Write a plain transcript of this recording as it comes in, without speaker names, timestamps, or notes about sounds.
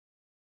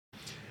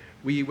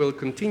We will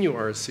continue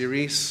our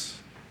series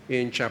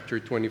in chapter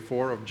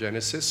 24 of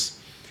Genesis.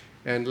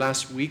 And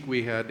last week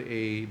we had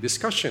a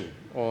discussion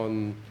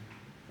on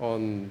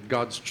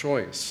God's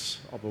choice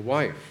of a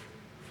wife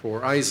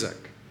for Isaac.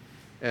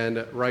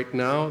 And right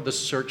now the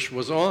search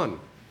was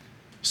on.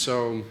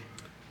 So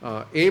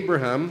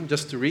Abraham,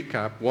 just to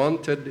recap,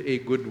 wanted a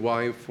good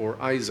wife for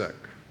Isaac.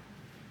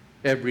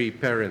 Every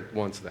parent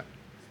wants that.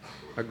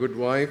 A good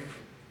wife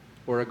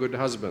or a good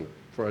husband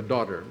for a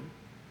daughter.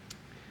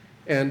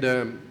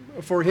 And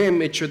for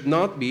him, she should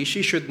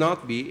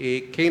not be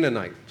a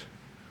Canaanite.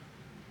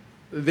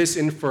 This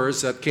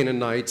infers that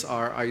Canaanites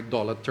are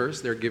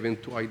idolaters. They're given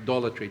to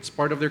idolatry. It's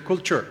part of their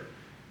culture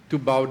to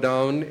bow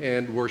down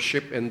and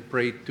worship and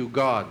pray to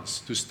gods,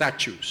 to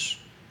statues,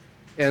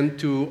 and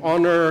to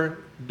honor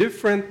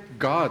different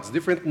gods,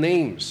 different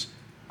names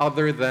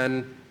other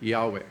than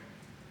Yahweh.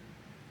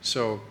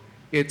 So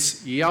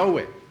it's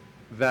Yahweh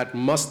that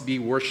must be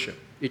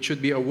worshipped. It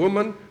should be a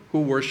woman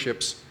who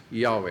worships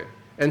Yahweh,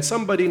 and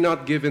somebody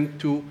not given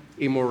to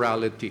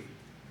immorality.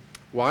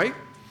 Why?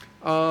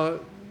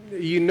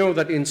 You know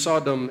that in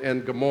Sodom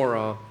and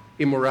Gomorrah,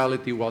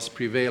 immorality was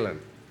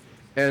prevalent.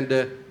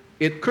 And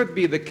it could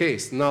be the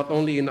case, not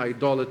only in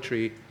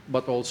idolatry,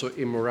 but also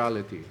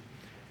immorality.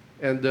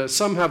 And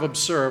some have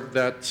observed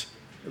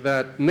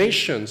that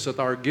nations that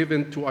are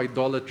given to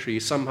idolatry,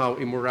 somehow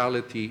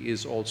immorality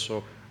is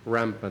also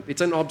rampant.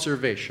 It's an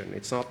observation.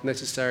 It's not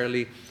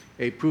necessarily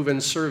a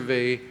proven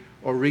survey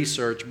or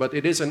research, but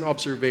it is an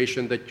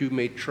observation that you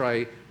may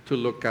try to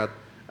look at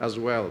as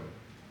well.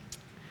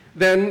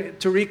 Then,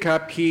 to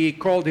recap, he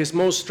called his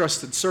most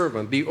trusted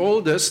servant, the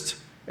oldest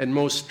and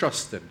most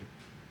trusted.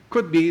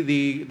 Could be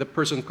the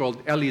person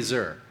called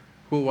Eliezer,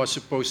 who was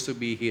supposed to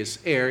be his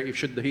heir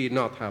should he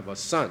not have a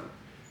son.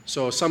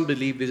 So some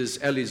believe this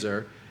is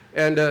Eliezer.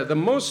 And the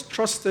most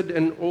trusted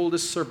and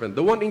oldest servant,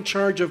 the one in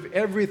charge of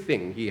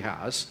everything he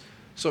has.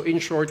 So in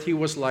short, he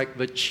was like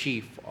the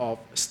chief of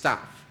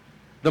staff,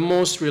 the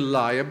most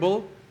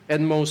reliable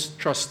and most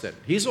trusted.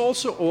 He's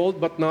also old,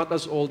 but not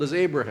as old as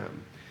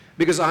Abraham.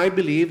 Because I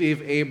believe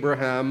if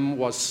Abraham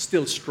was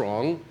still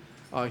strong,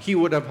 he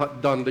would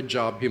have done the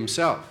job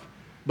himself.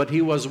 But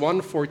he was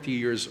 140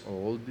 years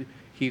old.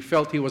 He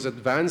felt he was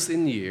advanced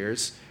in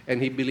years,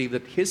 and he believed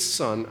that his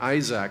son,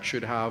 Isaac,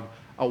 should have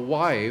a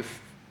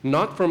wife,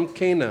 not from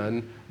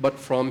Canaan, but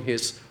from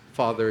his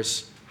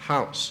father's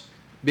house.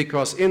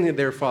 Because in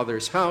his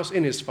father's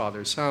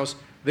house,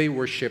 they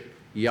worship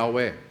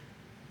Yahweh.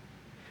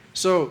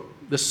 So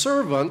the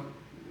servant,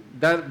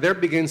 there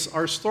begins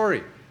our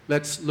story.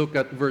 Let's look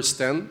at verse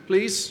 10,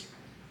 please.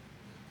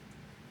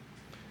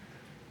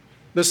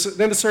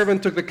 Then the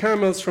servant took 10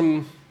 camels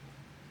from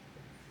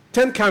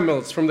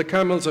the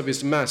camels of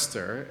his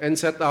master and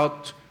set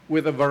out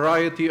with a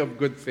variety of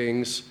good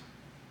things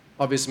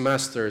of his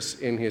master's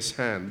in his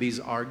hand. These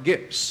are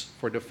gifts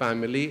for the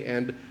family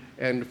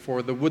and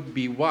for the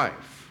would-be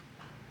wife.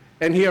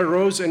 And he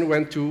arose and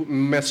went to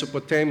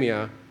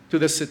Mesopotamia, to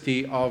the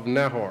city of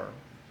Nahor.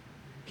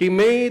 He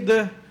made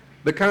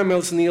the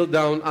camels kneel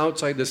down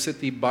outside the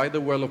city by the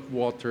well of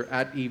water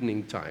at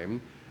evening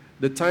time,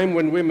 the time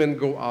when women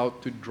go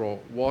out to draw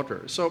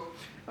water. So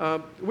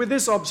with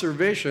this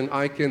observation,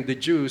 I can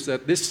deduce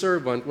that this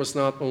servant was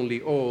not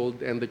only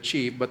old and the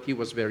chief, but he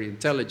was very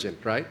intelligent,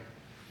 right?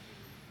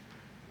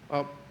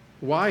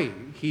 Why?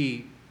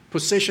 He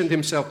positioned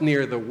himself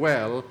near the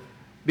well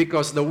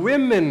because the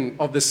women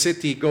of the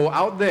city go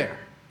out there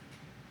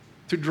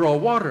to draw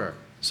water.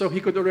 So he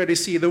could already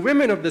see the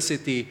women of the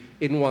city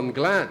in one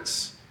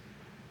glance.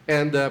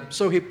 And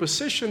so he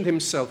positioned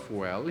himself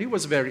well. He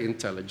was very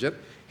intelligent.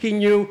 He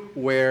knew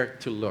where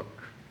to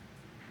look.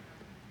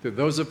 To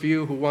those of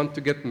you who want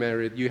to get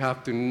married, you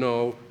have to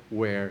know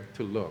where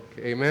to look.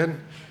 Amen?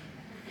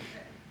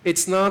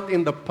 It's not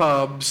in the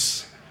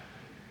pubs.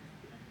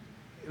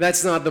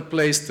 That's not the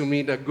place to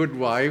meet a good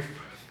wife.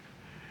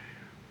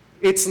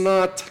 It's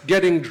not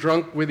getting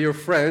drunk with your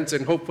friends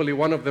and hopefully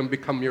one of them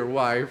become your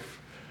wife.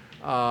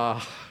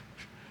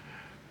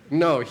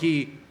 No,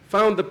 he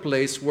found the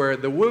place where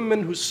the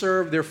women who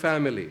serve their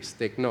families,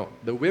 take note,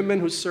 the women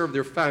who serve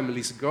their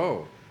families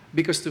go.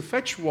 Because to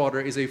fetch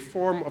water is a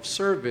form of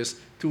service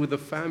to the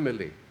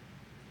family.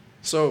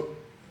 So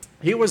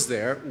he was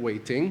there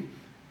waiting.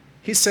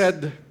 He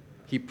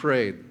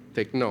prayed,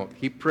 take note,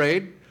 he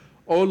prayed,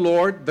 "O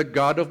Lord, the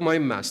God of my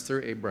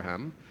master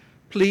Abraham,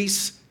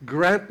 please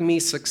grant me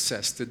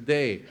success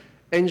today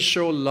and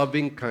show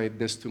loving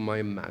kindness to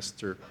my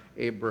master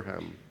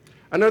Abraham."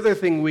 Another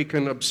thing we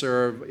can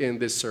observe in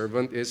this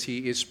servant is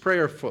he is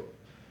prayerful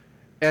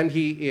and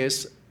he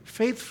is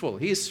faithful.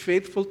 He is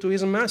faithful to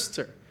his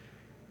master.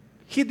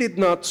 He did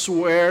not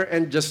swear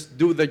and just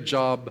do the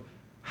job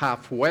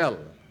half well.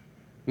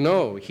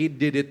 No, he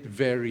did it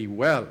very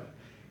well.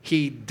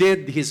 He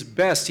did his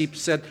best. He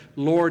said,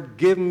 "Lord,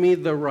 give me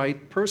the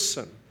right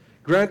person.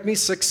 Grant me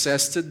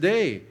success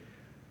today."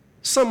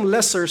 Some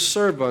lesser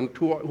servant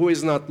who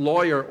is not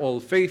loyal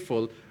or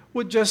faithful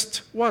would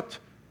just,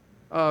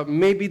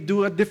 maybe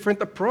do a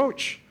different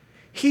approach.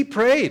 He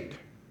prayed.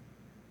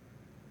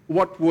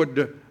 What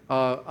would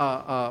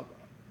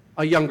a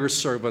a younger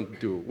servant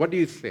do? What do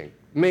you think?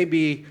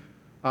 Maybe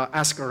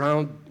ask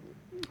around,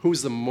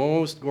 who's the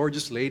most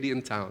gorgeous lady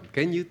in town?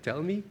 Can you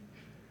tell me?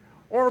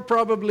 Or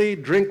probably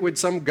drink with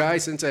some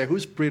guys and say,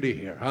 who's pretty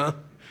here, huh?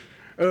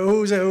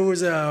 Who's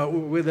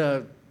with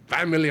a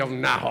family of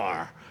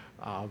Nahor?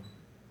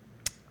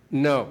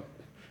 No.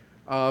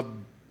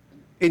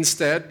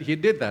 Instead, he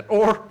did that.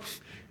 Or,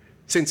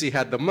 since he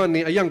had the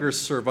money, a younger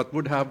servant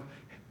would have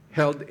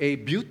held a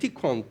beauty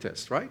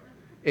contest, right?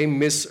 A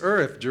Miss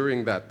Earth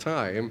during that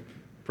time.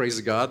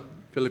 Praise God,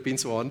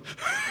 Philippines won.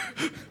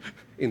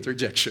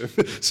 Interjection.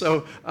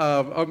 So,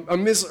 a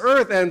Miss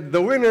Earth, and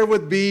the winner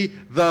would be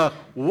the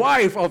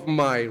wife of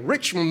my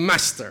rich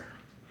master,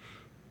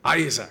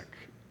 Isaac.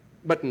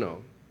 But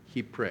no,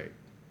 he prayed.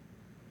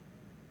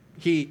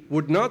 He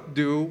would not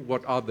do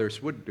what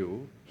others would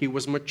do. He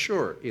was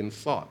mature in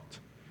thought.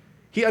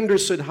 He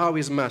understood how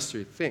his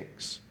master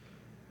thinks,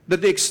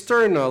 that the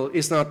external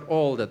is not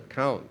all that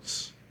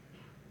counts.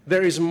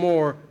 There is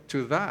more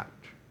to that.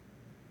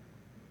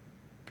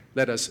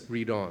 Let us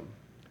read on.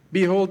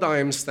 Behold, I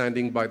am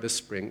standing by the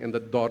spring, and the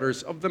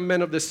daughters of the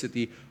men of the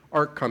city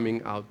are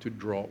coming out to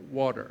draw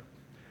water.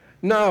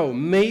 Now,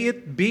 may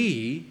it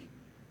be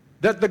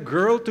that the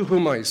girl to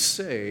whom I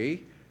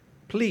say,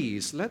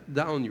 please let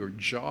down your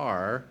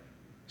jar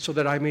so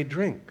that I may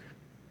drink,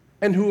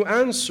 and who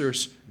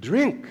answers,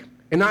 drink,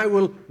 and I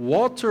will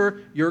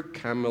water your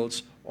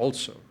camels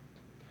also.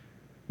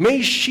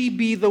 May she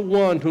be the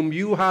one whom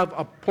you have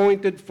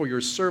appointed for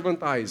your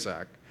servant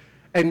Isaac,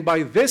 and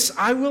by this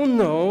I will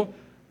know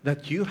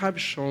that you have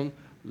shown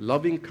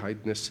loving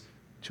kindness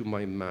to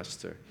my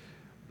master.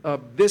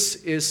 This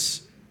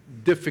is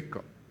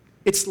difficult.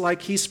 It's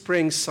like he's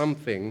praying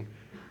something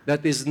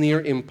that is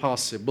near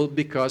impossible,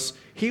 because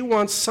he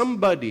wants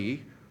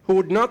somebody who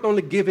would not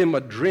only give him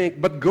a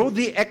drink, but go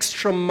the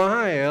extra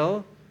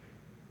mile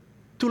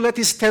to let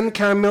his 10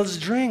 camels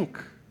drink.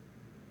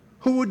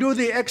 Who would do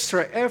the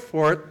extra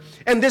effort?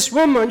 And this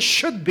woman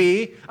should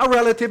be a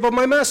relative of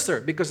my master,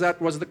 because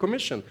that was the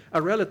commission,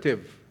 a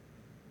relative.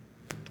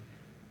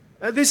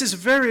 This is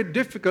very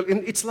difficult,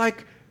 and it's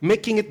like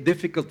making it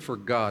difficult for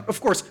God.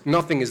 Of course,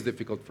 nothing is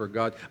difficult for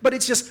God, but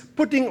it's just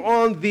putting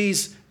on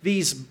these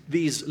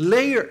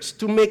layers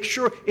to make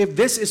sure if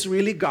this is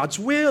really God's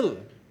will.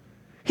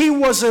 He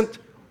wasn't,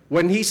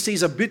 when he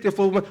sees a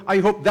beautiful woman, I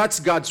hope that's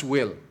God's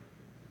will.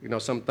 You know,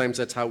 sometimes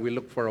that's how we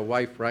look for a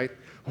wife, right?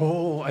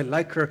 Oh, I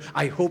like her.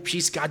 I hope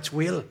she's God's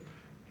will.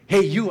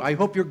 Hey, you, I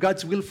hope you're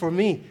God's will for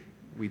me.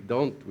 We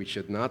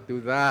should not do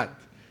that.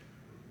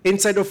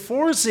 Instead of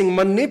forcing,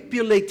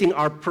 manipulating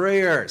our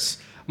prayers,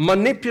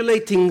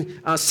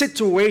 manipulating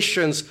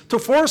situations to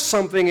force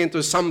something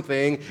into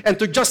something and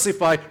to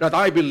justify that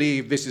I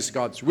believe this is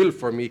God's will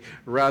for me.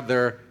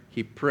 Rather,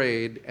 he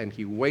prayed and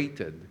he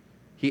waited.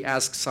 He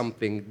asked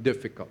something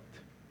difficult.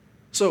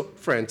 So,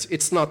 friends,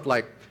 it's not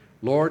like,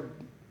 Lord,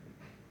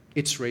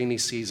 it's rainy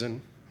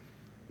season.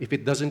 If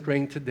it doesn't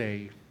rain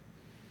today,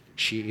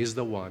 she is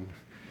the one.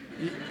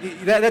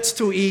 That's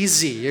too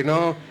easy, you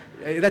know.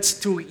 That's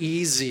too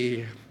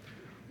easy.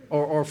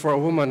 Or for a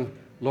woman,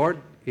 Lord,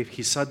 if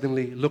he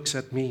suddenly looks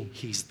at me,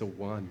 he's the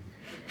one.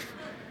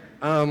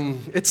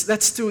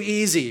 That's too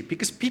easy,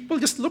 because people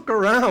just look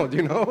around,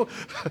 you know.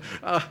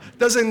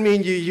 Doesn't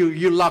mean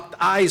you locked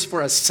eyes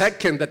for a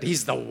second that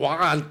he's the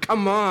one.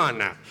 Come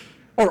on.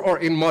 Or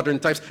in modern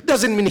times,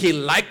 doesn't mean he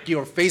liked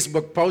your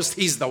Facebook post,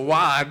 he's the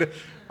one.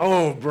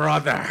 Oh,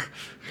 brother.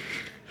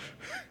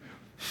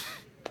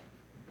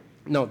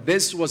 No,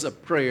 this was a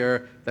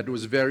prayer that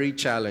was very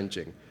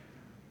challenging.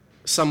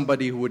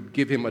 Somebody who would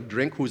give him a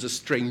drink who's a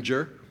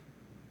stranger.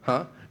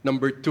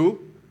 Number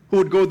 2, who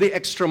would go the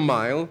extra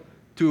mile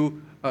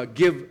to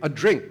give a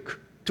drink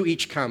to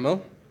each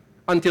camel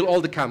until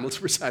all the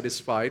camels were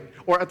satisfied,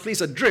 or at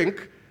least a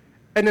drink.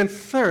 And then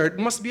 3rd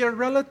must be a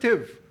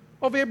relative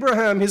of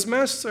Abraham, his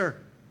master.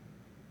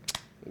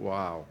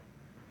 Wow.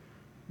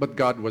 But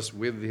God was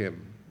with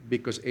him,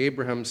 because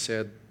Abraham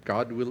said,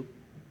 God will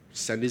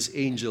send his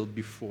angel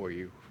before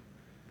you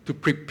to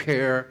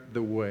prepare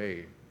the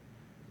way.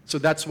 So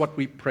that's what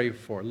we pray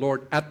for.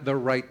 Lord, at the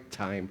right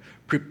time,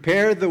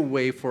 prepare the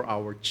way for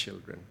our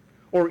children.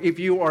 Or if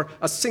you are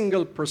a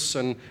single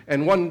person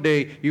and one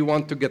day you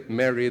want to get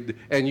married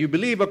and you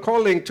believe a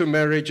calling to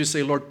marriage, you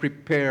say, Lord,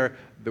 prepare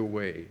the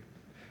way.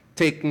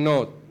 Take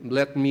note.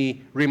 Let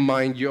me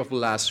remind you of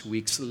last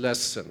week's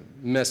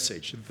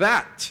message.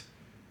 That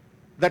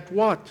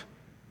what?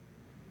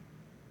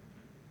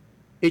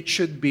 It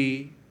should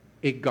be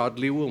a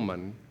godly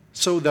woman,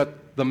 so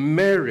that the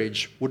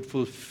marriage would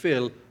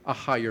fulfill a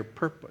higher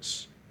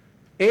purpose.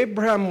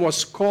 Abraham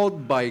was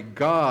called by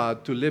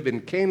God to live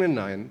in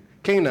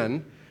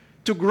Canaan,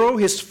 to grow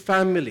his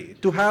family,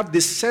 to have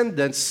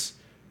descendants,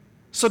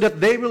 so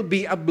that they will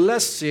be a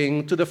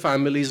blessing to the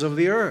families of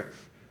the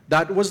earth.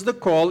 That was the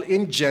call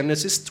in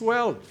Genesis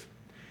 12.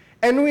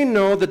 And we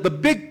know that the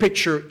big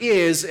picture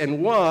is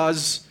and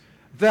was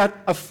that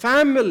a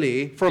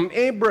family from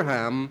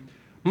Abraham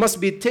must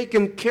be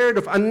taken care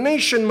of. A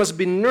nation must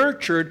be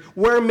nurtured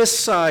where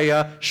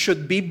Messiah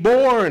should be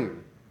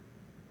born.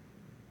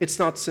 It's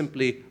not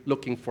simply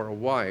looking for a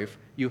wife.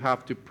 You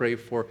have to pray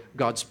for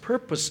God's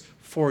purpose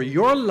for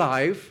your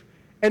life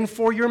and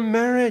for your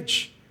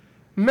marriage.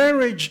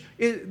 Marriage,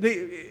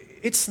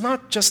 it's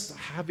not just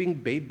having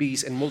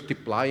babies and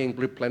multiplying,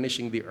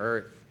 replenishing the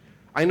earth.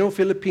 I know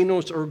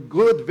Filipinos are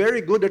good,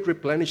 very good at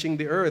replenishing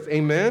the earth.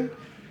 Amen?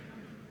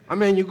 I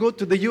mean, you go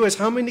to the U.S.,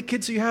 how many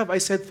kids do you have? I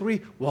said 3.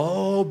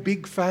 Whoa,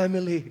 big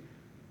family.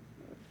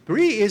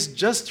 3 is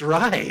just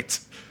right.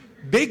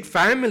 Big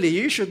family.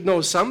 You should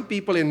know some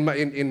people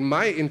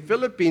in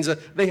Philippines,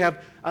 they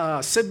have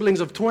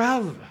siblings of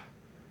 12.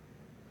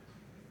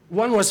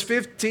 One was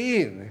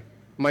 15.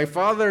 My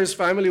father's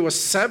family was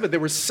 7. There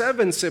were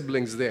 7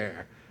 siblings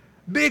there.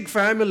 Big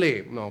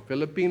family. No,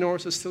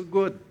 Filipinos are still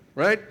good,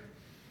 right?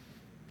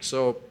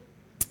 So,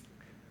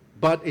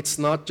 but it's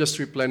not just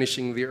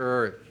replenishing the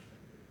earth.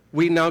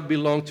 We now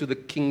belong to the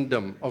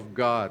kingdom of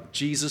God.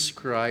 Jesus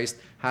Christ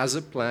has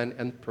a plan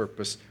and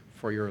purpose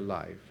for your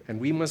life. And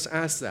we must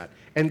ask that.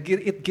 And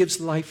it gives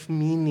life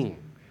meaning.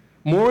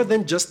 More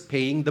than just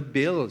paying the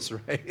bills,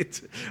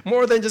 right?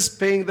 More than just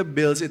paying the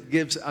bills, it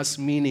gives us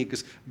meaning.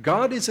 Because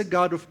God is a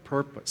God of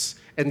purpose.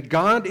 And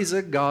God is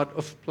a God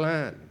of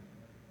plan.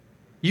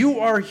 You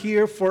are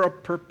here for a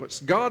purpose.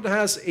 God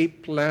has a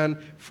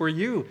plan for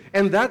you.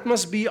 And that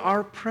must be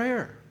our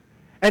prayer.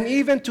 And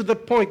even to the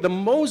point, the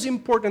most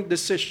important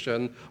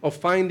decision of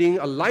finding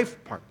a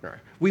life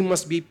partner, we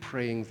must be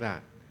praying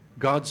that.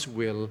 God's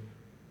will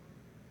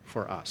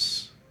for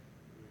us.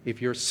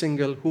 If you're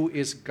single, who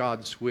is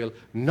God's will?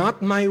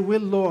 Not my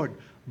will, Lord,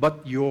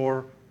 but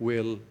your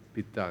will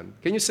be done.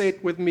 Can you say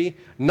it with me?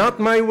 Not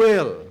my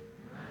will.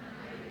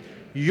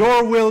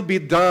 Your will be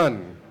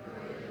done.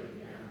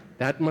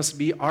 That must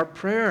be our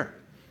prayer.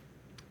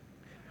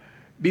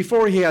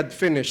 Before he had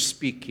finished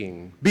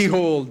speaking,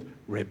 behold,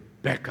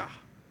 Rebekah.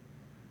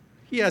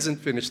 He hasn't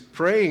finished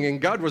praying, and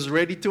God was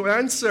ready to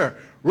answer.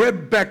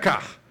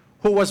 Rebekah,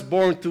 who was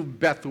born to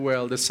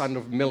Bethuel, the son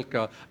of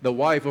Milcah, the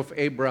wife of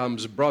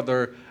Abraham's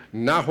brother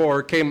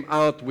Nahor, came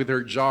out with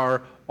her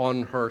jar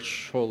on her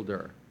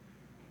shoulder.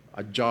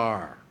 A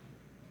jar.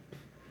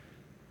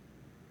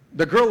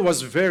 The girl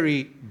was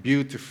very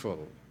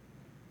beautiful.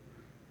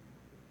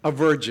 A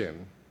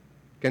virgin.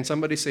 Can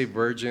somebody say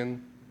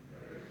virgin?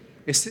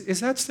 Is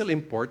that still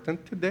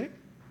important today?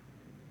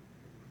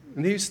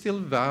 Do you still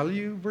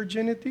value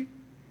virginity?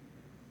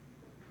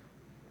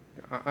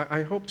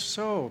 I hope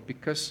so,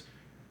 because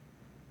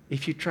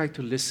if you try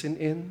to listen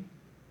in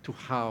to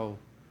how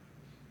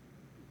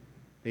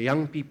the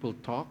young people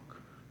talk,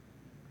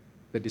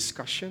 the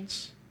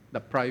discussions, the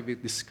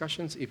private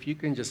discussions, if you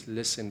can just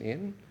listen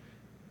in,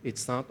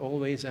 it's not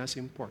always as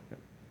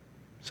important.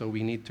 So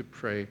we need to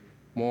pray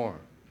more.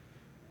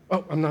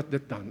 Oh, I'm not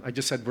that done. I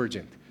just said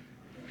virgin.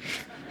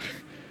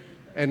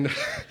 And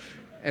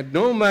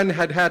no man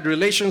had had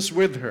relations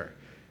with her.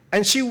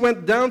 And she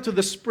went down to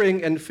the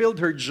spring and filled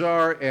her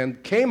jar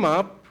and came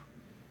up.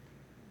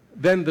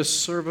 Then the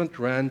servant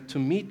ran to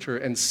meet her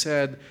and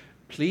said,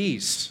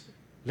 please,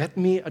 let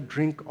me a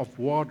drink of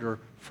water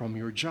from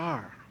your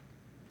jar.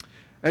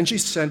 And she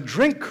said,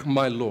 drink,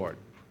 my lord.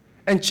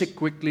 And she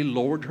quickly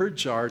lowered her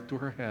jar to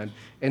her hand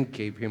and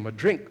gave him a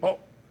drink. Oh,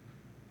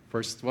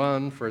 first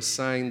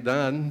sign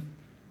done.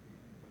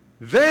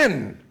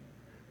 Then,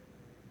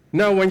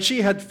 now when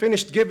she had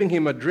finished giving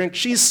him a drink,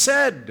 she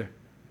said,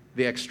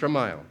 the extra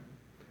mile,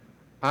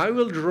 I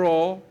will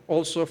draw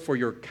also for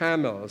your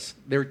camels.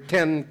 There are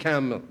 10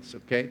 camels,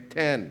 okay?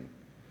 10.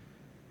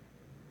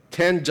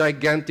 10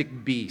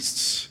 gigantic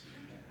beasts.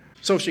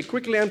 So she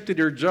quickly emptied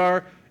her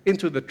jar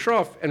into the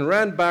trough and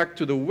ran back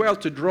to the well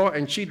to draw,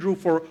 and she drew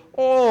for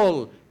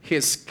all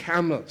his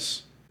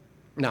camels.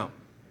 Now,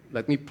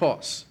 let me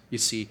pause. You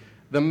see,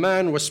 the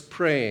man was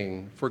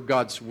praying for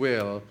God's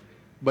will,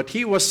 but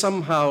he was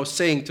somehow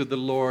saying to the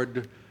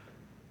Lord,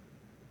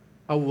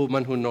 a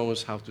woman who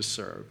knows how to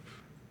serve.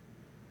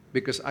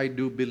 Because I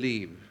do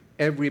believe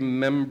every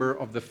member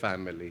of the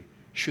family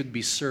should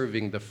be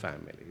serving the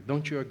family.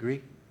 Don't you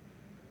agree?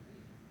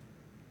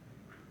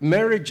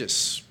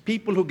 Marriages,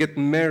 people who get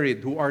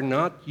married who are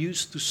not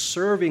used to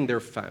serving their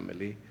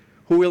family,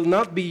 who will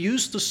not be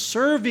used to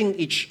serving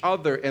each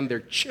other and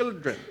their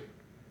children,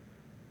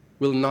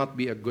 will not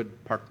be a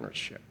good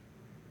partnership.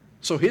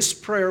 So his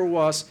prayer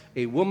was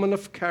a woman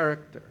of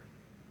character,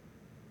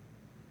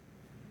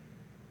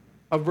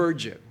 a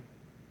virgin,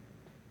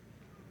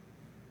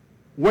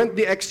 went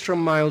the extra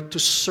mile to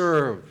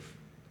serve.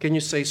 Can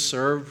you say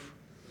serve?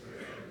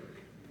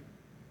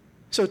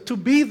 So to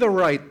be the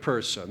right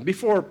person,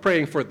 before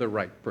praying for the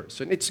right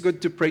person, it's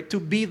good to pray to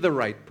be the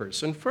right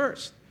person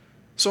first.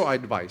 So I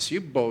advise you,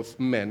 both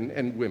men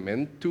and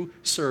women, to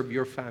serve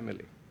your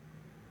family.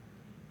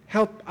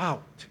 Help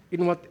out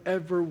in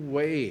whatever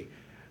way.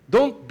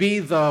 Don't be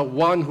the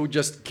one who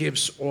just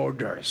gives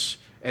orders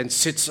and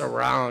sits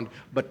around,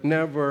 but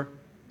never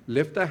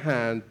lift a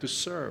hand to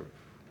serve.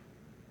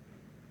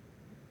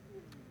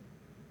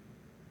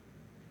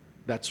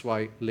 That's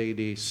why,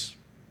 ladies,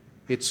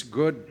 it's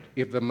good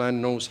if the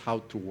man knows how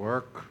to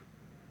work,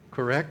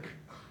 correct?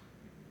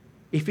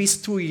 If he's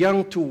too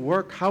young to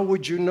work, how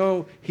would you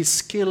know his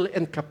skill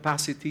and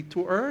capacity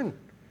to earn?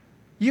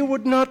 You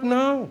would not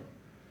know.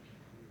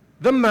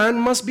 The man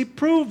must be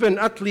proven,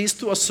 at least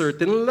to a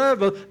certain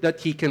level,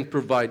 that he can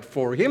provide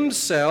for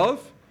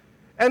himself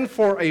and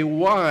for a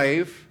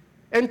wife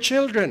and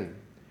children.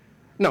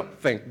 Now,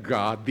 thank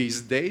God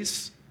these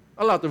days,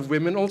 a lot of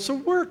women also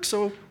work,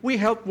 so we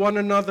help one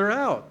another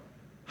out.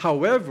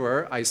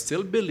 However, I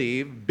still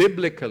believe,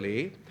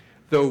 biblically,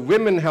 though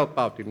women help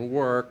out in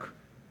work,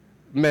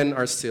 men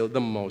are still the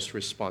most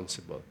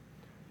responsible.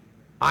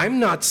 I'm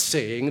not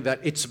saying that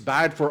it's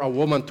bad for a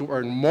woman to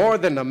earn more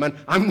than a man.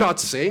 I'm not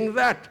saying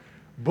that.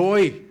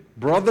 Boy,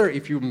 brother,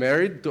 if you're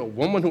married to a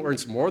woman who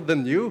earns more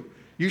than you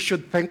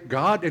should thank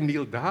God and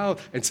kneel down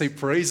and say,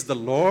 praise the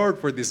Lord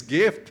for this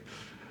gift.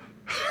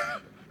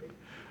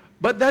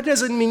 But that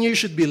doesn't mean you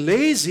should be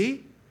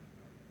lazy.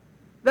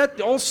 That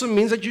also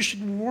means that you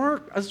should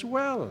work as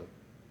well.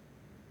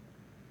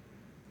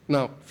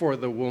 Now, for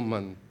the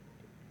woman,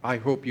 I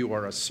hope you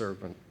are a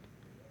servant.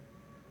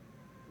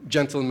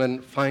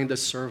 Gentlemen, find a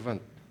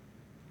servant.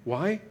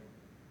 Why?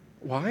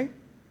 Why?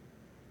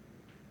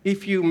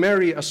 If you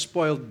marry a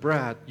spoiled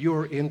brat,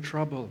 you're in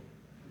trouble.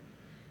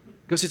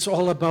 Because it's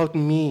all about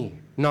me,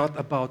 not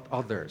about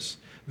others.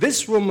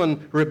 This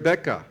woman,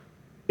 Rebecca,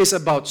 is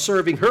about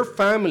serving her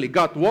family,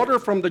 got water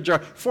from the jar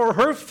for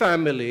her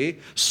family,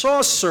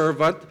 saw a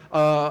servant,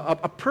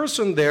 a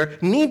person there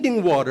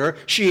needing water.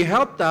 She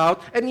helped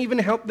out and even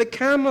helped the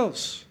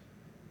camels.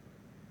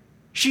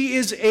 She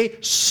is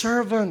a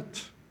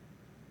servant.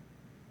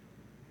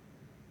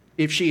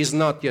 If she is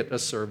not yet a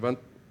servant,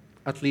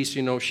 at least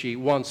you know she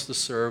wants to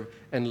serve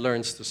and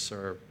learns to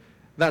serve.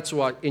 That's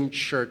what in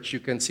church you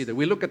can see that.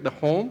 We look at the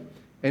home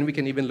and we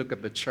can even look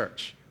at the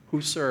church. Who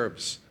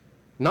serves?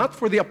 Not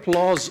for the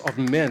applause of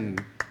men,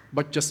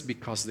 but just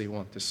because they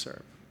want to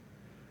serve.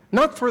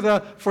 Not for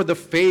the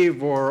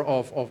favor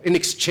of in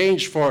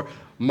exchange for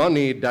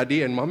money,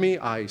 daddy and mommy,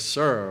 I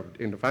served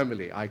in the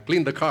family. I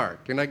cleaned the car.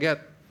 Can I get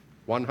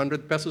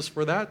 100 pesos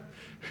for that?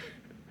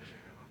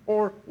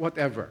 Or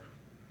whatever.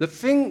 The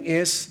thing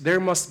is, there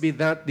must be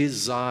that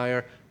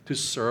desire to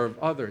serve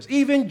others.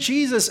 Even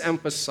Jesus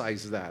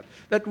emphasized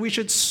that we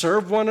should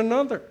serve one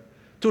another.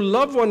 To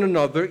love one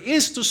another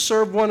is to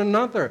serve one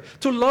another.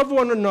 To love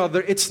one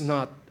another, it's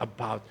not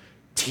about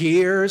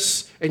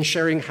tears and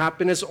sharing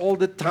happiness all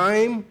the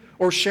time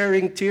or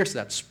sharing tears.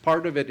 That's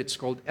part of it. It's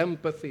called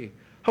empathy.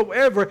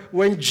 However,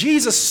 when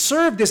Jesus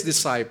served his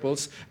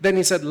disciples, then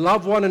he said,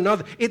 love one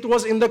another. It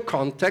was in the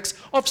context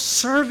of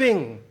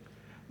serving.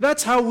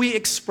 That's how we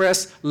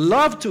express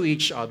love to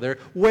each other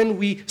when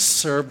we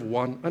serve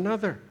one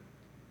another.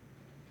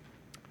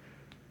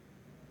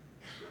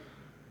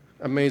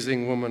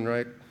 Amazing woman,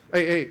 right?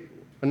 Hey,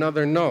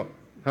 another note,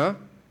 huh?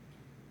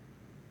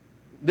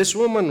 This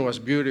woman was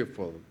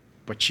beautiful,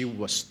 but she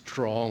was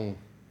strong.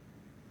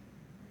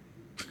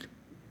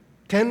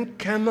 10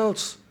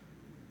 camels,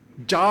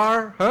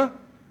 jar, huh?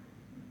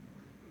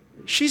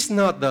 She's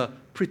not the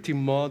pretty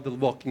model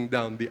walking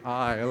down the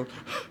aisle.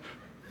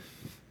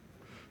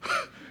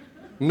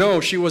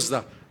 No, she was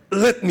the,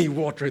 let me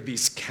water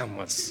these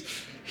camels.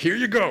 Here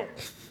you go.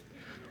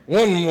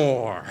 One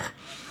more.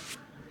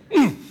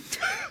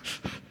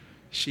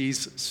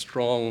 She's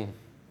strong.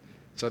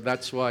 So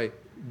that's why,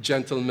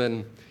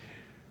 gentlemen,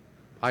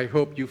 I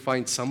hope you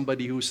find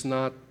somebody who's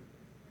not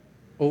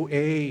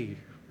OA.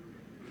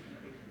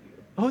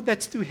 Oh,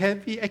 that's too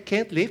heavy. I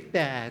can't lift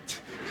that.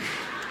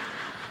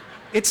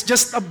 It's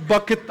just a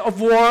bucket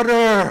of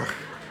water.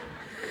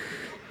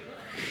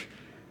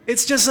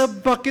 It's just a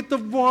bucket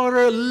of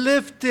water.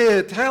 Lift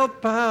it.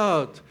 Help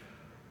out.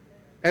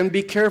 And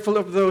be careful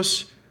of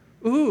those,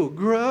 ooh,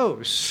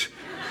 gross.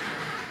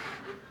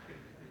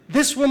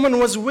 This woman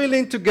was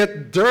willing to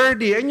get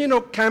dirty. And you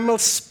know,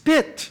 camels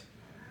spit.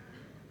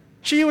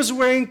 She was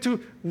willing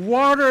to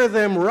water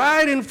them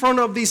right in front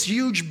of these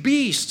huge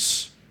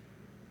beasts.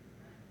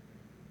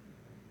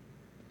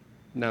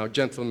 Now,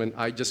 gentlemen,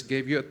 I just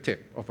gave you a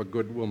tip of a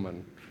good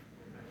woman.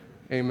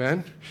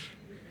 Amen?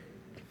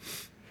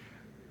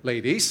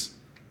 Ladies,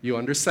 you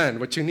understand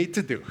what you need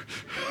to do.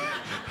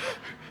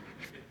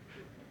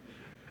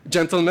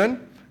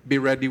 Gentlemen, be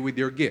ready with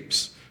your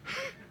gifts.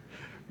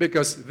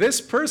 Because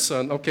this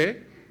person, okay,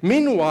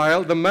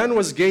 meanwhile, the man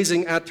was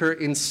gazing at her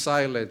in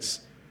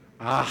silence.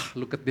 Ah,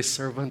 look at this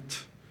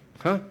servant.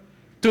 Huh?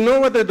 To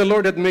know whether the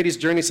Lord had made his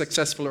journey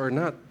successful or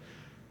not.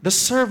 The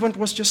servant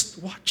was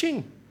just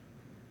watching.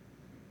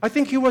 I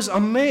think he was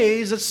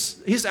amazed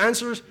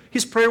that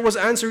his prayer was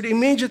answered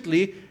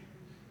immediately.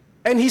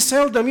 And he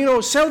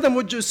seldom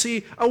would you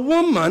see a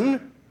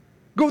woman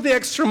go the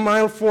extra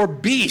mile for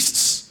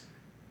beasts.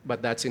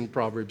 But that's in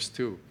Proverbs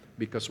too.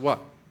 Because what?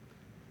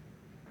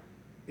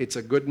 It's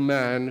a good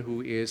man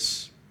who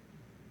is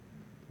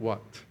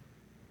what?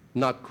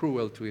 Not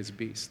cruel to his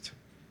beast.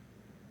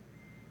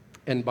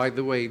 And by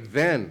the way,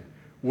 then,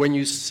 when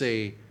you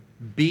say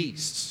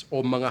beasts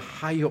or mga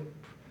hayop,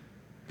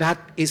 that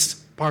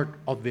is part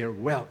of their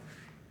wealth.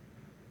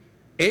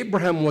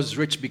 Abraham was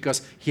rich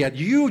because he had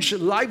huge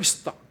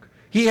livestock.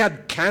 He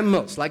had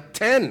camels, like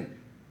 10.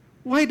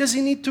 Why does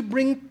he need to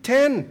bring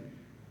 10?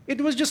 It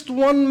was just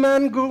one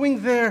man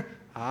going there.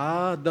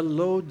 The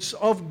loads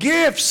of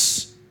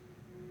gifts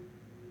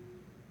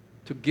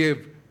to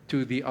give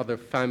to the other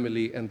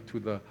family and to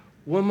the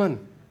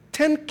woman.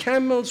 10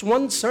 camels,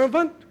 one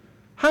servant?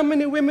 How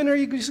many women are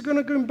you going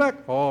to bring back?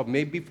 Oh,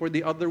 maybe for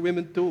the other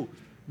women too.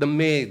 The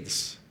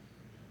maids.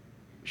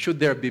 Should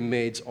there be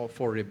maids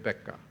for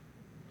Rebecca?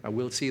 I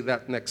will see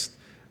that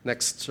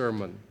next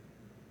sermon.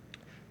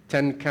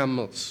 10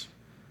 camels.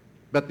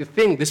 But the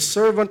thing, this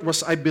servant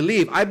was, I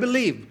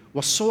believe,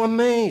 was so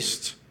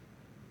amazed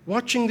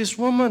watching this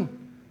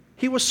woman.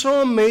 He was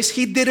so amazed,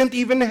 he didn't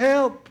even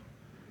help.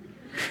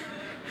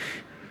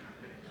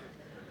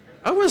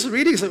 I was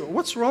reading,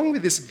 what's wrong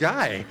with this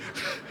guy?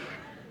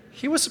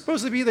 He was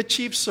supposed to be the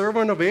chief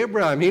servant of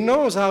Abraham. He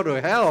knows how to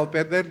help,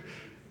 and then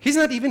he's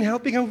not even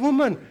helping a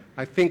woman.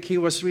 I think he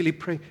was really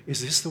praying,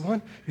 is this the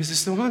one? Is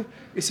this the one?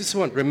 Is this the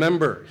one?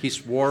 Remember, he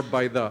swore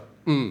by the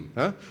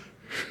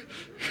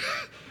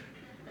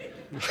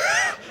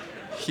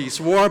He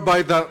swore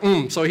by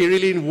the so he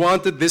really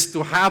wanted this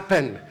to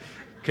happen.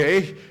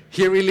 Okay?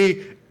 He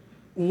really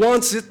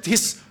wants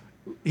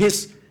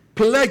his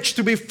pledge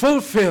to be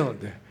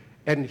fulfilled.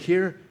 And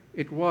here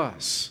it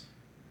was.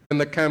 When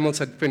the camels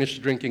had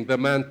finished drinking, the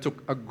man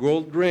took a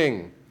gold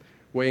ring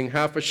weighing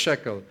half a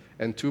shekel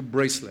and 2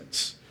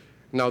 bracelets.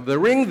 Now the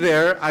ring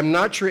there, I'm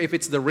not sure if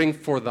it's the ring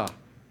for the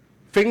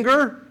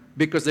finger,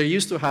 because they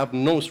used to have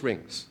nose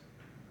rings.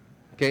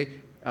 Okay?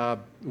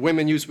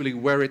 Women usually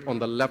wear it on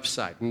the left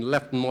side, in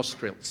left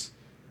nostrils.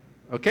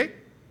 Okay?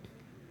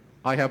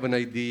 I have an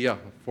idea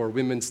for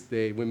Women's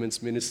Day,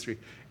 Women's Ministry.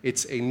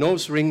 It's a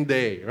nose ring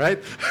day, right?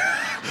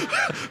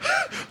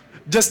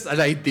 Just an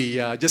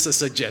idea, just a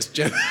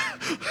suggestion.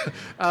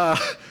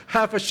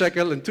 Half a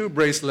shekel and 2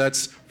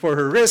 bracelets for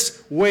her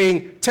wrist,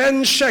 weighing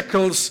 10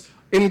 shekels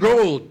in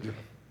gold.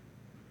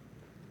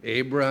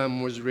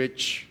 Abraham was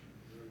rich.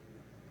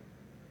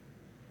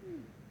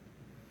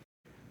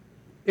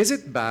 Is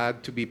it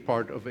bad to be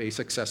part of a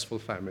successful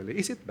family?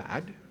 Is it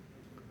bad?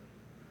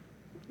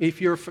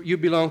 If you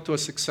belong to a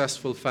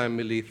successful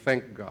family,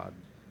 thank God.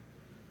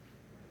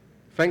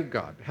 Thank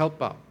God.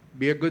 Help out.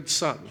 Be a good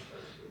son,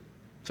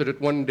 so that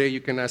one day you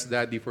can ask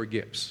Daddy for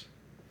gifts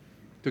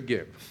to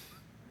give.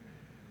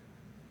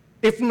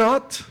 If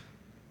not,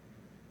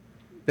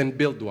 then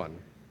build one.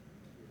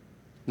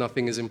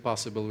 Nothing is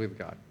impossible with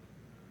God.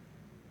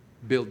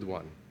 Build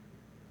one.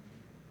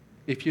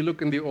 If you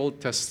look in the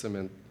Old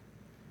Testament,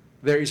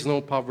 there is no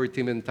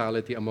poverty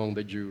mentality among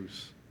the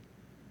Jews.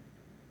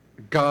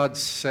 God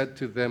said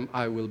to them,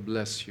 I will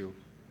bless you.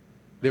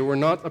 They were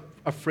not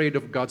afraid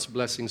of God's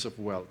blessings of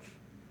wealth,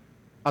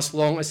 as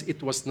long as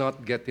it was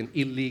not getting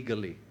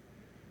illegally.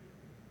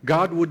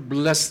 God would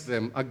bless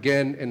them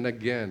again and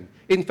again.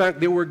 In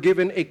fact, they were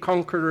given a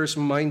conqueror's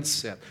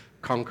mindset.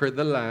 Conquer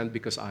the land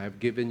because I have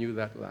given you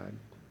that land.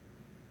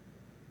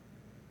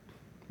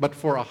 But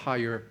for a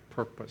higher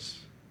purpose.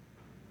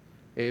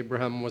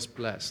 Abraham was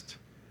blessed.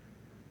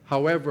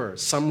 However,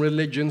 some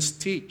religions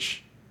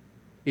teach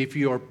if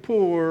you are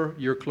poor,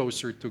 you're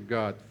closer to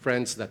God.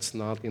 Friends, that's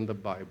not in the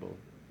Bible.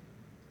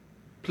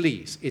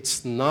 Please,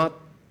 it's not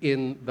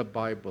in the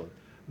Bible.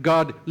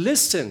 God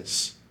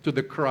listens to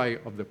the cry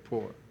of the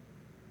poor,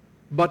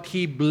 but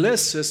He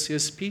blesses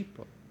His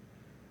people.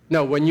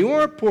 Now, when you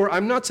are poor,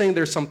 I'm not saying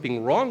there's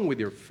something wrong with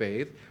your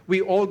faith.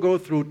 We all go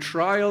through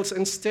trials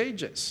and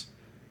stages.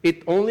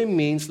 It only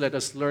means let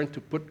us learn to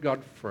put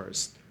God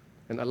first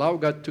and allow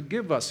God to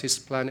give us His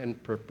plan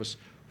and purpose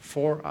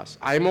for us.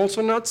 I'm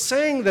also not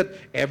saying that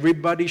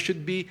everybody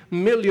should be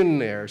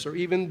millionaires or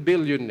even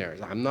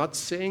billionaires. I'm not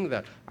saying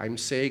that. I'm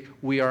saying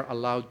we are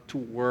allowed to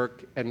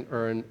work and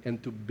earn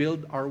and to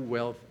build our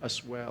wealth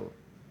as well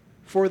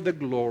for the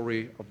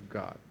glory of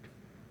God.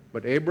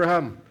 But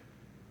Abraham,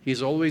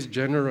 he's always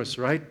generous,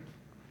 right?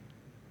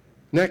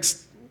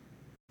 Next,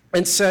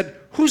 and said,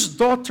 whose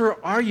daughter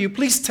are you?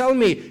 Please tell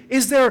me,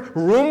 is there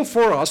room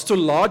for us to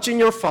lodge in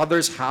your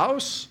father's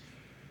house?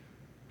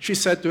 She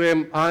said to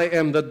him, I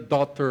am the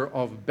daughter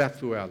of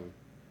Bethuel,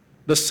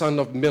 the son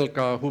of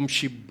Milcah, whom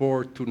she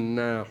bore to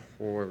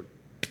Nahor.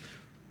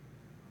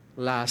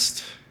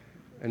 Last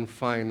and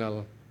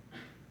final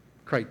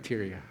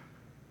criteria.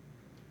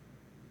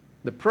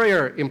 The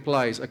prayer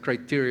implies a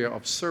criteria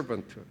of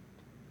servanthood.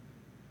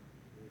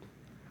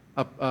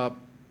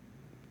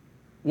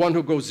 One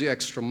who goes the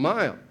extra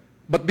mile.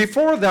 But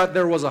before that,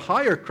 there was a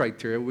higher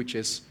criteria, which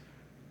is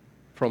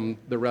from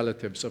the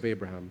relatives of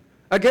Abraham.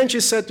 Again, she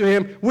said to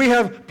him, we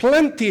have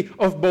plenty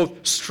of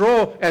both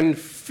straw and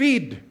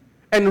feed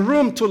and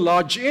room to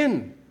lodge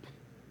in.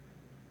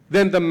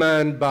 Then the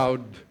man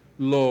bowed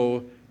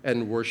low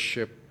and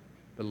worshiped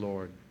the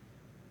Lord.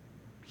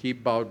 He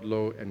bowed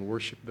low and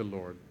worshiped the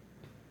Lord.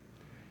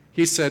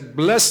 He said,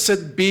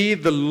 blessed be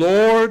the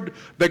Lord,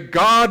 the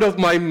God of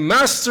my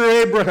master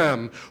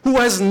Abraham,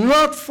 who has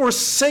not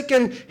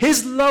forsaken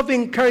His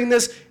loving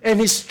kindness and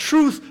His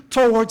truth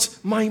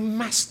towards my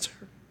master.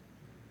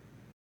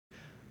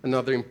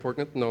 Another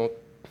important note,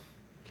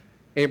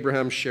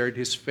 Abraham shared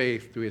his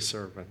faith to his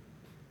servant.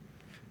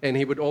 And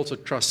he would also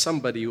trust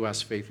somebody who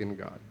has faith in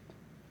God.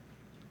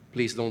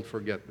 Please don't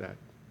forget that.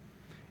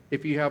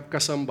 If you have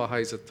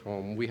kasambahays at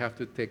home, we have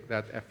to take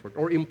that effort.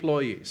 Or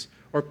employees,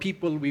 or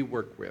people we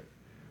work with.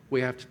 We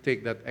have to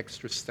take that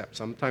extra step.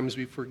 Sometimes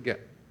we forget.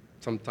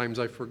 Sometimes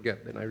I forget,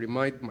 and I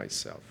remind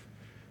myself.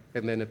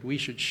 And then that we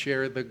should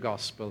share the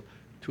gospel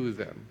to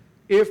them.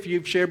 If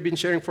you've been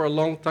sharing for a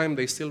long time,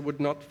 they still would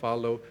not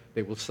follow,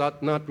 they will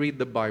not read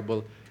the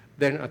Bible,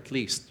 then at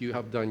least you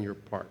have done your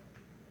part.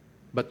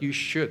 But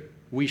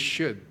we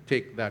should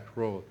take that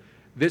role.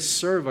 This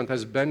servant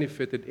has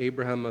benefited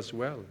Abraham as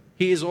well.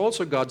 He is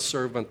also God's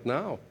servant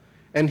now,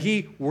 and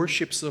he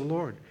worships the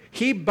Lord.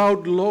 He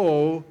bowed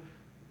low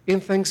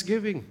in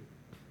thanksgiving.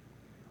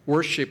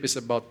 Worship is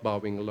about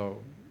bowing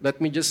low.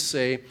 Let me just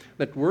say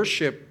that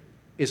worship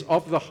is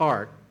of the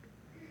heart,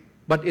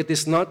 but it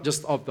is not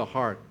just of the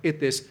heart.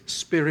 It is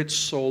spirit,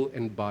 soul,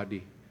 and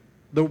body.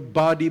 The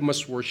body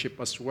must worship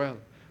as well.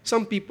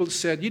 Some people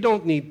said, you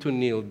don't need to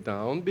kneel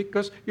down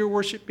because you're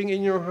worshiping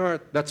in your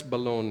heart. That's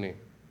baloney.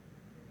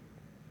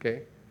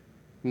 Okay?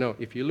 No,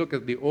 if you look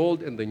at the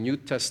Old and the New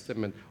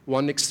Testament,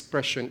 one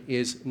expression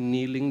is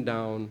kneeling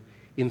down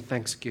in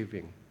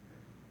thanksgiving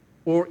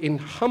or in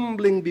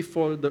humbling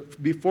before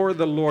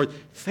the Lord.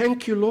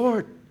 Thank you,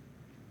 Lord.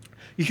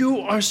 You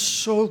are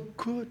so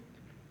good.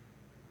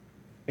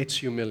 It's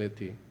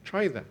humility.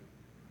 Try that.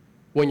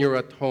 When you're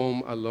at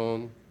home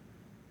alone,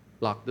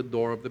 lock the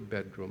door of the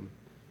bedroom,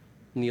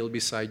 kneel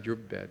beside your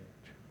bed,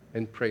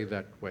 and pray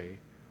that way.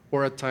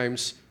 Or at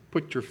times,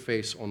 put your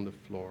face on the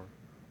floor.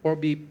 Or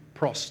be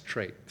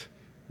prostrate,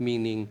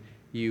 meaning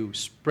you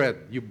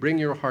bring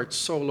your heart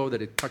so low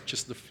that it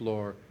touches the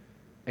floor,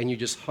 and you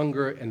just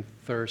hunger and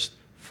thirst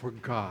for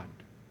God.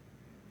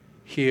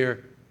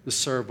 Here, the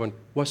servant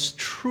was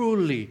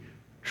truly,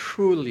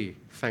 truly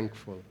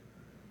thankful.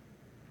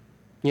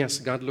 Yes,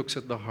 God looks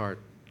at the heart.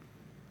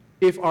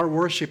 If our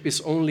worship is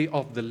only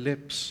of the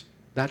lips,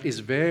 that is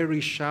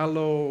very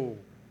shallow.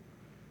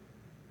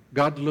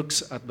 God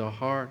looks at the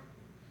heart.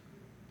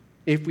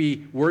 If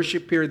we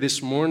worship here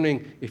this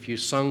morning, if you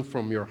sung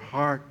from your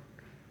heart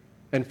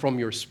and from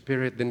your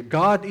spirit, then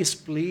God is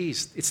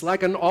pleased. It's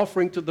like an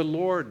offering to the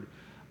Lord.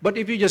 But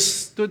if you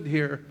just stood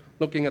here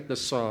looking at the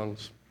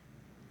songs,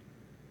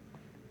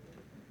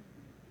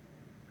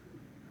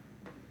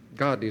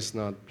 God is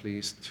not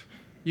pleased.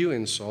 You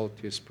insult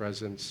His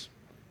presence.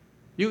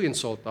 You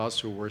insult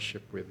us who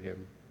worship with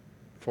Him,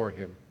 for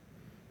Him.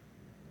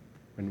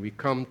 When we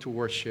come to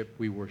worship,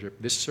 we worship.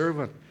 This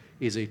servant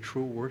is a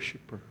true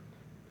worshiper.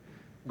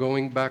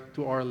 Going back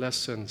to our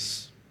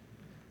lessons,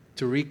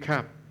 to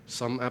recap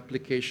some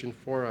application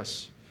for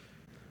us,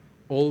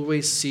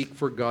 always seek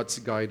for God's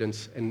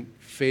guidance and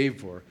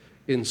favor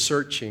in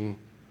searching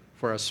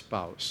for a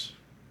spouse.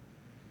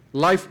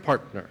 Life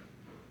partner,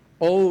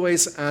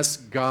 always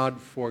ask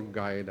God for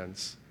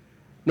guidance.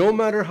 No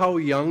matter how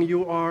young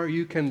you are,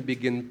 you can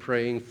begin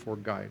praying for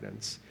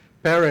guidance.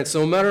 Parents,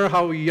 no matter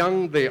how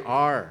young they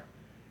are,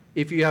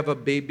 if you have a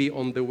baby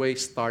on the way,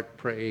 start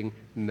praying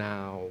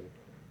now.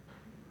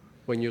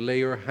 When you lay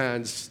your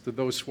hands to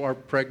those who are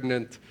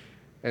pregnant,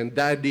 and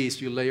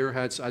daddies, you lay your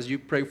hands as you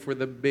pray for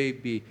the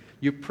baby.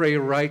 You pray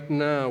right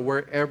now,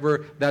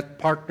 wherever that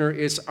partner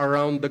is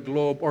around the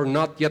globe or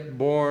not yet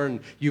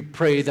born, you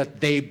pray that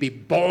they be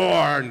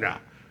born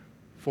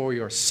for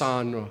your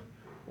son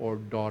or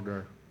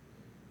daughter.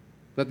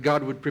 That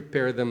God would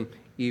prepare them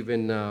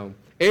even now.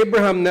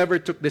 Abraham never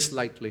took this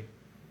lightly.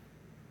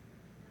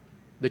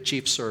 The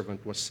chief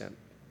servant was sent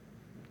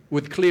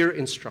with clear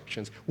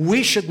instructions.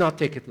 We should not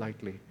take it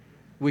lightly.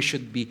 We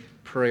should be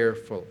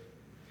prayerful.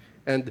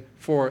 And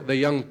for the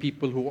young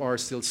people who are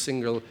still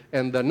single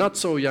and the not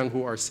so young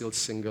who are still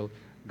single,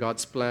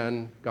 God's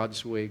plan,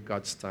 God's way,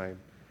 God's time.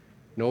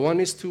 No one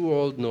is too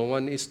old, no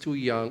one is too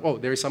young. Oh,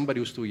 there is somebody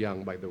who's too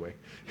young, by the way.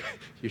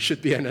 You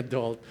should be an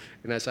adult.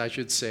 And as I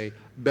should say,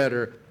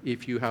 better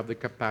if you have the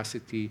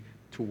capacity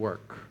to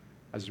work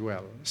as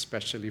well,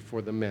 especially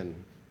for the men.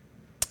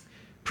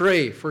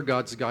 Pray for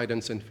God's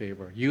guidance and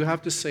favor. You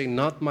have to say,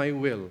 not my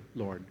will,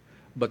 Lord,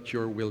 but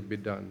your will be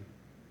done.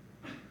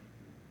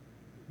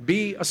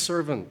 Be a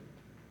servant.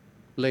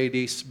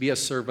 Ladies, be a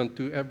servant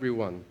to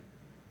everyone.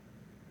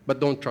 But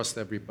don't trust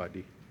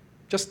everybody.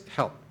 Just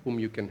help whom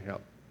you can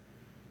help.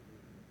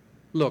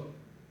 Look,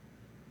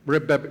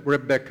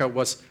 Rebecca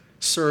was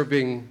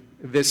serving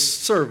this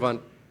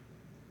servant,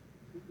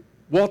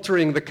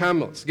 watering the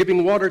camels,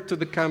 giving water to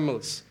the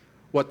camels.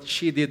 What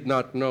she did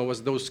not know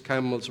was those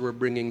camels were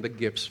bringing the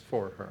gifts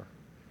for her.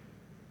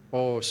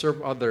 Oh,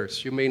 serve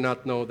others. You may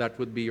not know that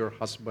would be your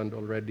husband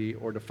already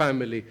or the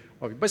family.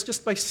 But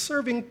just by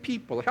serving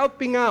people,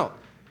 helping out.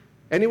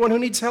 Anyone who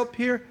needs help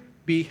here,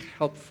 be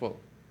helpful.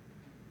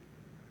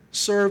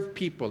 Serve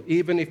people,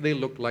 even if they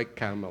look like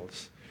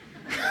camels.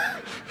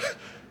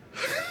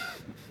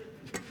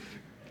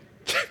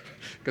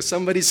 Because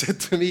somebody said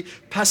to me,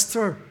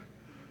 Pastor,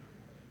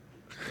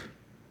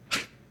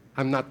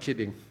 I'm not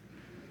kidding.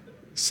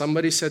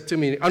 Somebody said to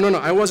me, no,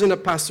 I wasn't a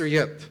pastor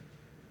yet.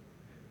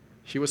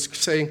 She was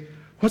saying,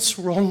 what's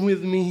wrong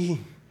with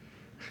me?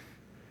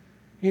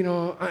 You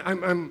know,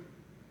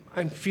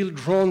 I feel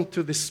drawn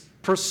to this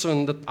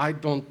person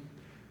that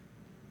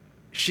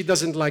she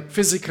doesn't like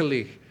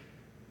physically.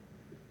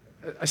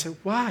 I said,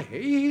 why?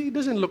 He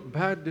doesn't look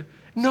bad.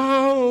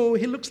 No,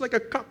 he looks like a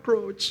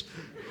cockroach.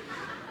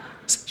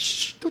 I said,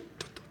 shh, don't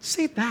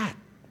say that.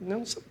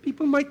 Some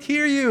people might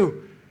hear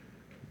you.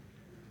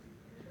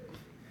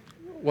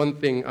 One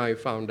thing I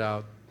found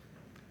out,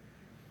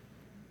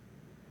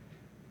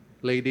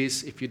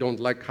 ladies, if you don't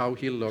like how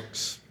he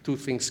looks, two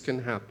things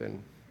can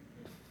happen.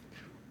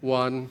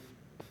 One,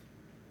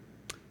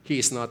 he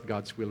is not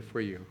God's will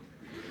for you.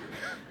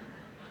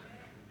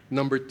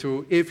 Number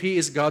two, if he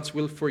is God's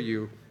will for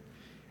you,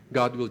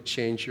 God will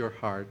change your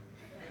heart,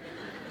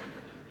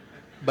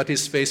 but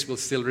his face will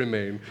still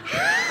remain.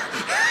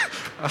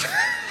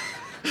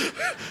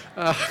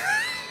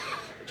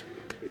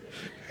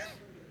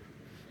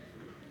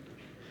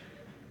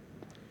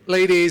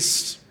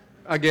 Ladies,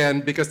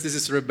 again, because this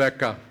is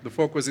Rebecca, the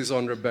focus is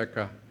on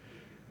Rebecca.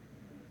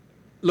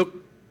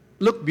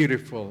 Look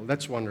beautiful,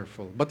 that's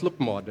wonderful, but look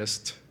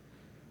modest.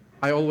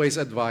 I always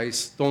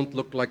advise, don't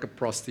look like a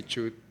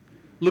prostitute.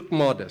 Look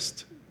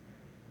modest.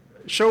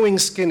 Showing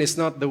skin is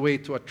not the way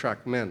to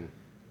attract men,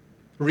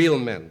 real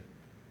men.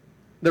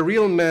 The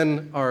real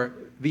men are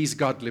these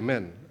godly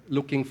men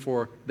looking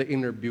for the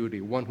inner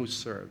beauty, one who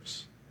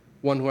serves,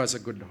 one who has a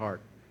good heart.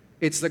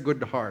 It's the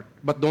good heart,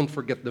 but don't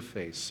forget the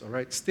face, all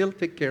right? Still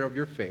take care of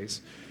your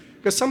face.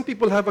 Because some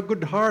people have a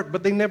good heart,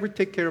 but they never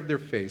take care of their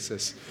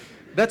faces.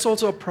 That's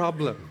also a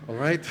problem, all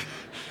right?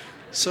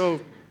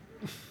 So,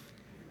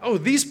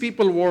 these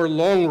people wore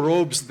long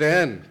robes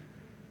then.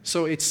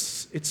 So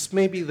it's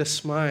maybe the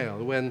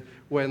smile. When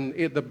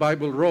the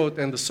Bible wrote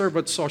and the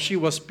servant saw she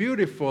was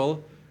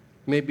beautiful,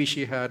 maybe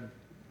she had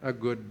a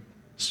good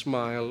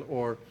smile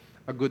or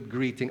a good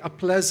greeting, a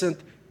pleasant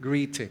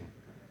greeting.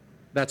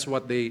 That's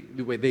what the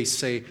way they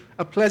say,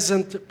 a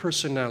pleasant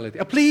personality,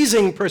 a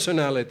pleasing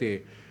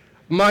personality.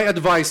 My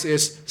advice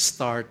is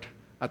start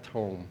at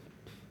home.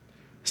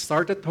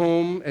 Start at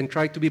home and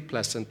try to be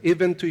pleasant,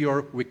 even to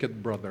your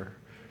wicked brother,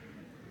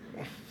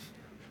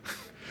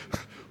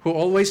 who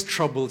always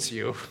troubles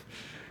you,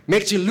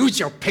 makes you lose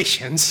your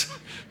patience.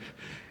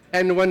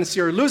 And once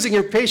you're losing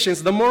your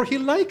patience, the more he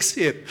likes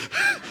it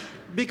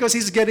because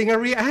he's getting a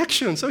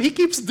reaction. So he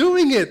keeps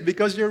doing it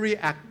because you're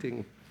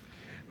reacting.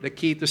 The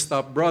key to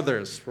stop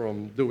brothers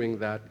from doing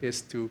that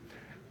is to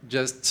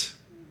just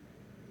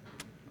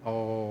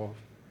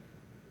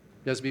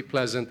be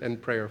pleasant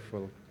and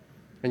prayerful.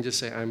 And just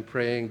say, I'm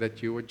praying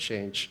that you would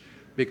change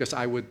because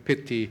I would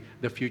pity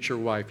the future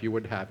wife you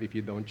would have if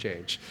you don't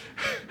change.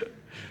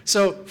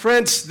 So,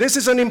 friends, this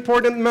is an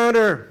important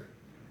matter.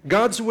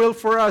 God's will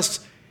for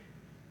us.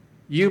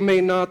 You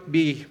may not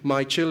be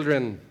my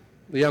children,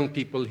 the young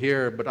people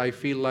here, but I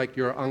feel like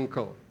your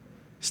uncle,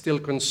 still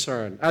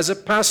concerned. As a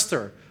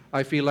pastor,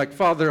 I feel like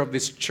father of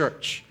this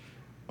church.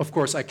 Of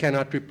course, I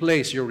cannot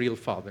replace your real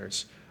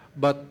fathers.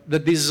 But the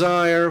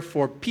desire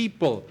for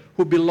people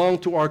who belong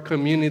to our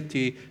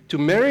community to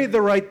marry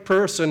the right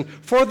person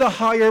for the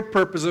higher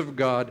purpose of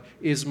God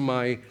is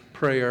my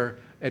prayer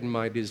and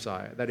my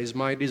desire. That is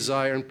my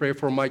desire and prayer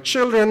for my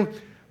children,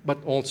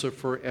 but also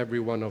for every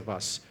one of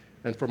us.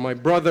 And for my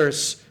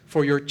brothers,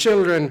 for your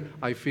children,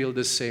 I feel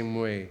the same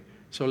way.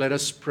 So let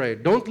us pray.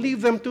 Don't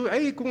leave them to,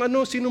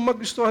 kung sino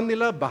magustuhan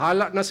nila,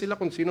 bahala na sila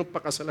kung sino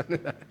pakasalan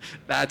nila.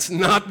 That's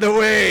not the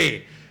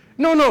way.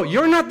 No,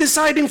 you're not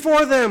deciding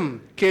for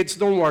them. Kids,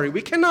 don't worry.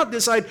 We cannot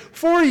decide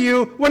for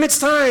you when it's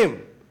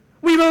time.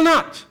 We will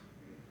not.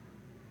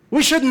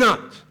 We should not.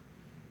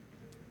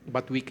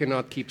 But we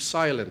cannot keep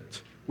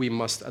silent. We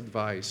must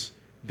advise.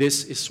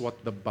 This is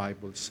what the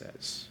Bible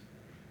says.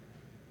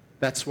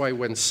 That's why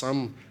when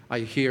some I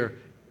hear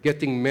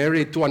getting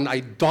married to an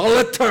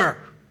idolater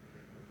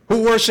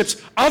who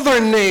worships other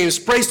names,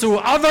 prays to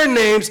other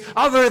names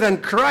other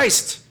than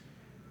Christ,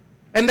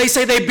 and they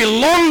say they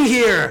belong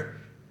here,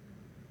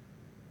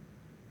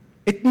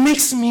 it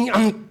makes me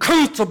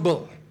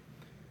uncomfortable.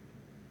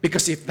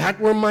 Because if that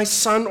were my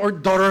son or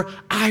daughter,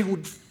 I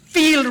would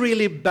feel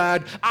really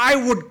bad. I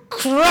would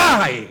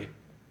cry.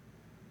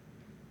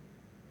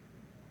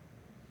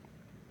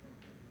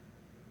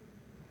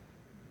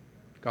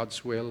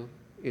 God's will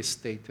is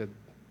stated.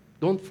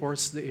 Don't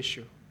force the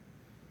issue.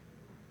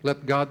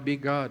 Let God be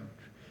God.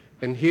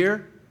 And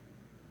here,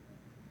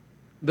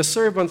 the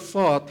servant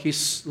thought he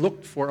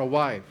looked for a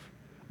wife,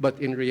 but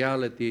in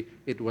reality,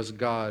 it was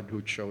God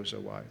who chose a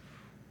wife.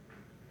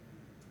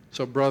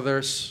 So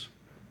brothers,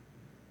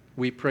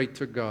 we pray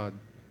to God.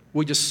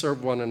 We just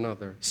serve one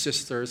another.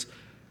 Sisters,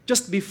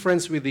 just be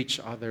friends with each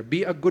other.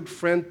 Be a good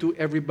friend to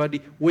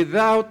everybody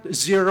without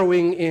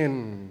zeroing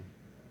in.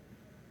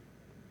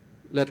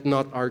 Let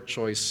not our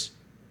choice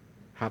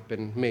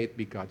happen. May it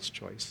be God's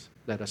choice.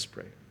 Let us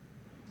pray.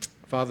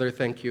 Father,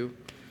 thank you.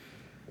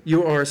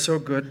 You are so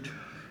good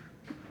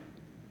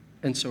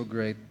and so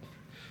great.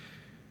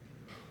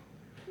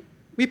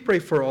 We pray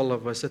for all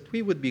of us that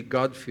we would be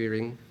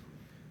God-fearing,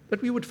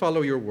 that we would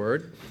follow your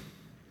word.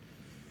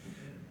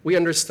 We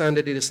understand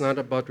that it is not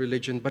about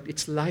religion, but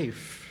it's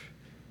life.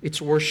 It's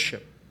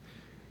worship.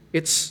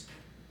 It's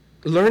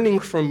learning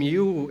from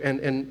you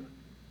and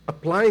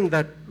applying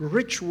that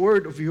rich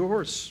word of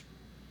yours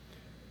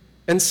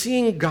and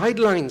seeing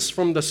guidelines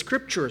from the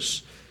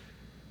scriptures,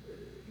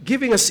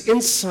 giving us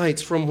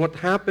insights from what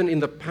happened in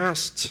the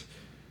past.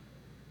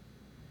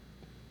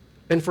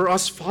 And for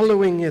us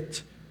following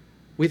it,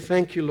 we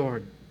thank you,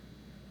 Lord.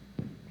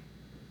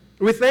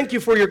 We thank you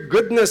for your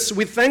goodness.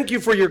 We thank you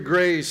for your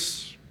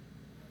grace.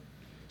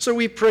 So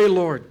we pray,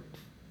 Lord,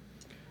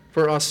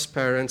 for us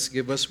parents,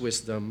 give us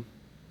wisdom.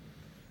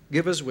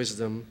 Give us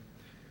wisdom.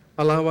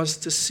 Allow us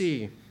to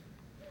see.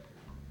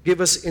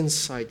 Give us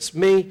insights.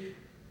 May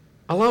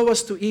allow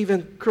us to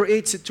even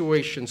create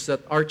situations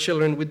that our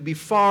children would be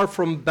far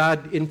from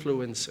bad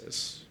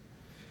influences.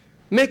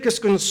 Make us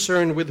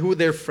concerned with who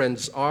their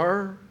friends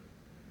are.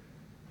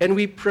 And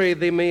we pray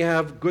they may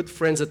have good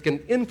friends that can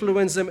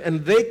influence them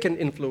and they can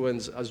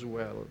influence as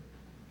well.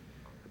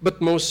 But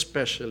most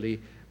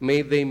especially,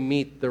 may they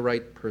meet the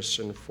right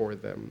person for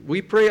them.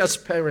 We pray as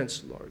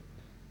parents, Lord.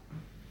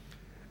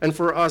 And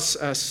for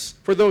us,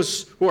 for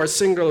those who are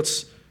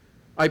singles,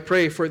 I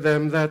pray for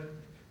them that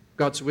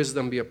God's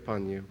wisdom be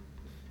upon you.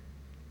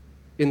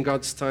 In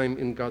God's time,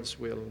 in God's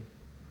will.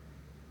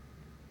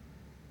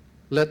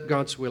 Let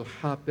God's will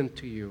happen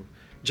to you.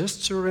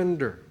 Just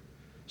surrender.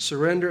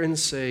 Surrender and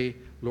say,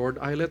 Lord,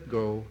 I let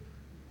go,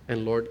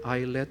 and Lord, I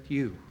let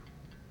you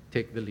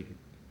take the lead.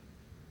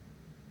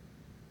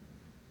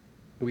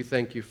 We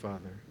thank you,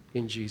 Father.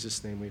 In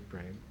Jesus' name we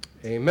pray.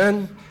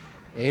 Amen.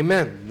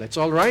 Amen. Let's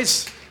all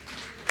rise.